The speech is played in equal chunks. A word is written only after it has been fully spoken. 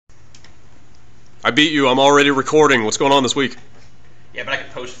I beat you. I'm already recording. What's going on this week? Yeah, but I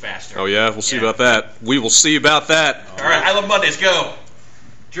can post faster. Oh, yeah? We'll see about that. We will see about that. All right, I Love Mondays, go.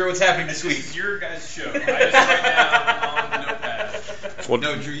 Drew, what's happening this week? It's your guys' show. I just write down on the notepad. What,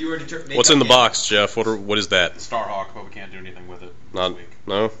 No, Drew, you already what's in the box, Jeff? What is that? Starhawk, but we can't do anything with it Not, this week.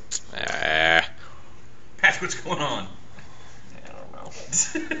 no? Ah. Patch, what's going on? I don't know.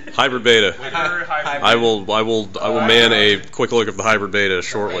 Hybrid beta. Hybrid. I will man a quick look at the hybrid beta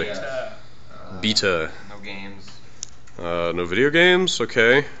shortly. Beta. No games. No video games?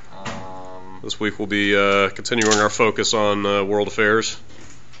 Okay. This week we'll be continuing our focus on world affairs.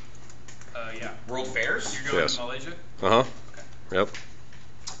 Yeah. World Fairs? You're going Yes. to Malaysia? Uh-huh. Yep.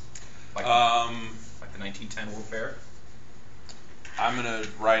 Like the 1910 World Fair? I'm going to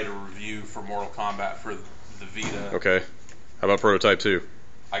write a review for Mortal Kombat for the Vita. Okay. How about Prototype 2?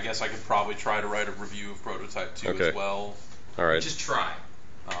 I guess I could probably try to write a review of Prototype 2 Okay. as well. All right. Just try.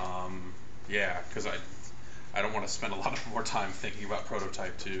 Yeah, because I don't want to spend a lot more time thinking about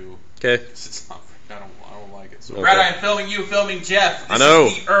Prototype 2. Okay. It's not, I don't like it. So Okay. Brad, I am filming you, filming Jeff. This I know.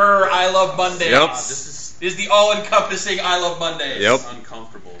 is the I Love Mondays. Yep. This is the all-encompassing I Love Mondays. Yep. It's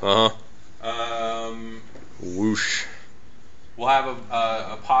uncomfortable. Uh-huh. Whoosh. We'll have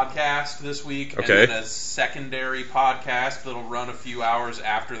a podcast this week, Okay. and then a secondary podcast that'll run a few hours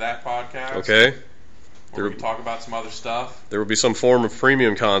after that podcast. Okay. Where we can talk about some other stuff. There will be some form of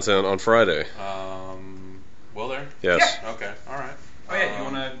premium content on Friday. Will there? Yes. Okay. All right. Oh, yeah, you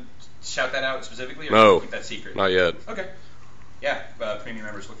want to shout that out specifically? Or No. keep that secret? Not yet. Okay. Yeah, premium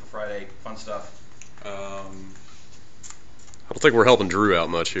members look for Friday. Fun stuff. I don't think we're helping Drew out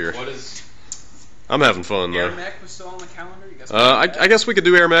much here. What is I'm having fun, Air though. Mech was still on the calendar? You guys I guess we could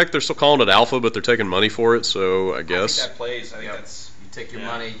do Air Mech. They're still calling it Alpha, but they're taking money for it, so I I think guess. that plays. I think that's... You take your Yeah.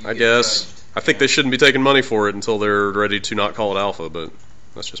 money. You I get guess. judged. I think they shouldn't be taking money for it until they're ready to not call it Alpha, but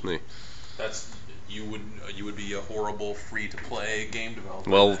that's just me. That's you would be a horrible free to play game developer.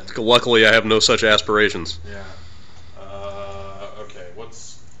 Well, then. luckily I have no such aspirations. Yeah. Okay.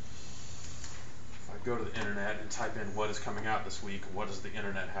 If I go to the internet and type in what is coming out this week, what does the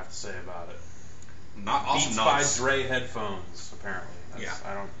internet have to say about it? Not Awesome Beats by Knots. Dre headphones, apparently. Yeah.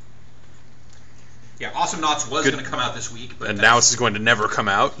 I don't. Yeah, Awesome Knots was Good. going to come out this week, but And now it's going to never come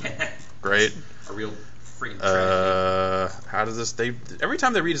out. Great. a real freaking tragedy. How does this? Every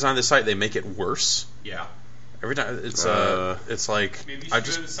time they redesign the site, they make it worse. Yeah. Every time it's like Maybe you I should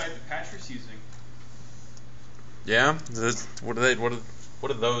just go to the site that Patrick's using. yeah. What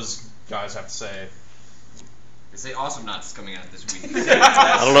do those guys have to say? They say Awesome Knots is coming out this week.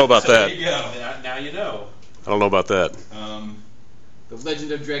 I don't know about There that. you go. Now you know. I don't know about that. The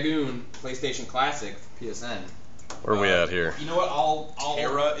Legend of Dragoon PlayStation Classic PSN. Where are we at here? You know what? I'll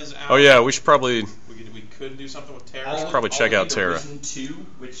Terra is out. Oh, yeah, we should probably... We could do something with Terra. I'll probably check out into Terra. Risen 2,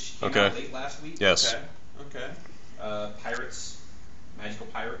 which came Okay. out late last week. Yes. Okay. Pirates, Magical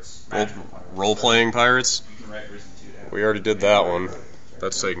Pirates. Role-playing pirates? You can write Risen 2 down. We already did that one.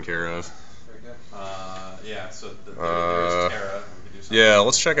 That's taken care of. Very good. Yeah. So there's Uh, Terra. We could do something. Yeah,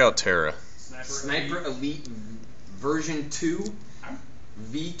 let's check out Terra. Sniper Elite version 2.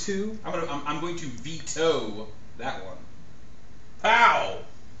 V2. I'm going to veto that one. Pow.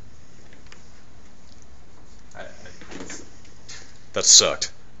 That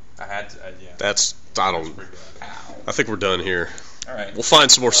sucked. I had to. Yeah. That's... I don't... Pretty bad. I think we're done here. All right. We'll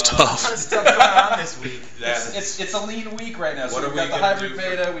find some more stuff. Stuff going on this week. That- It's a lean week right now. So What we've are got we the gonna hybrid do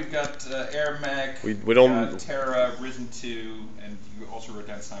beta, we've got Air Mech, We we've don't... got Terra, Risen 2, and you also wrote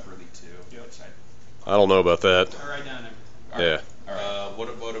down Sniper Elite 2. Yep. Which I don't know about that. I write down everything. Yeah. All right.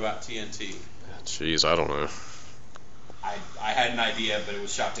 What about TNT? Jeez, I don't know. I had an idea, but it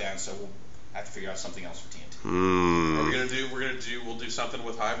was shot down, so we'll have to figure out something else for TNT. Are we gonna do? We'll do something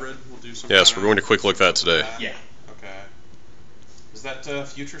with hybrid. We'll do some. Yes, kind we're going to quick look that today. Yeah. Okay. Is that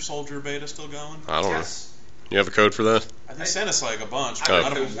Future Soldier beta still going? I don't Yes. know. You have a code for that? They sent us like a bunch. I But got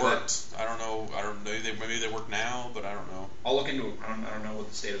none of codes them for worked. I don't know. Maybe they work now, but I don't know. I'll look into it. I don't know what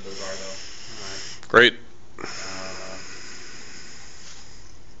the state of those are, though. Great. I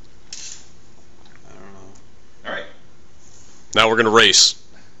don't know. All right. Now we're going to race.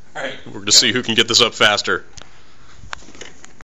 All right. We're going to see who can get this up faster.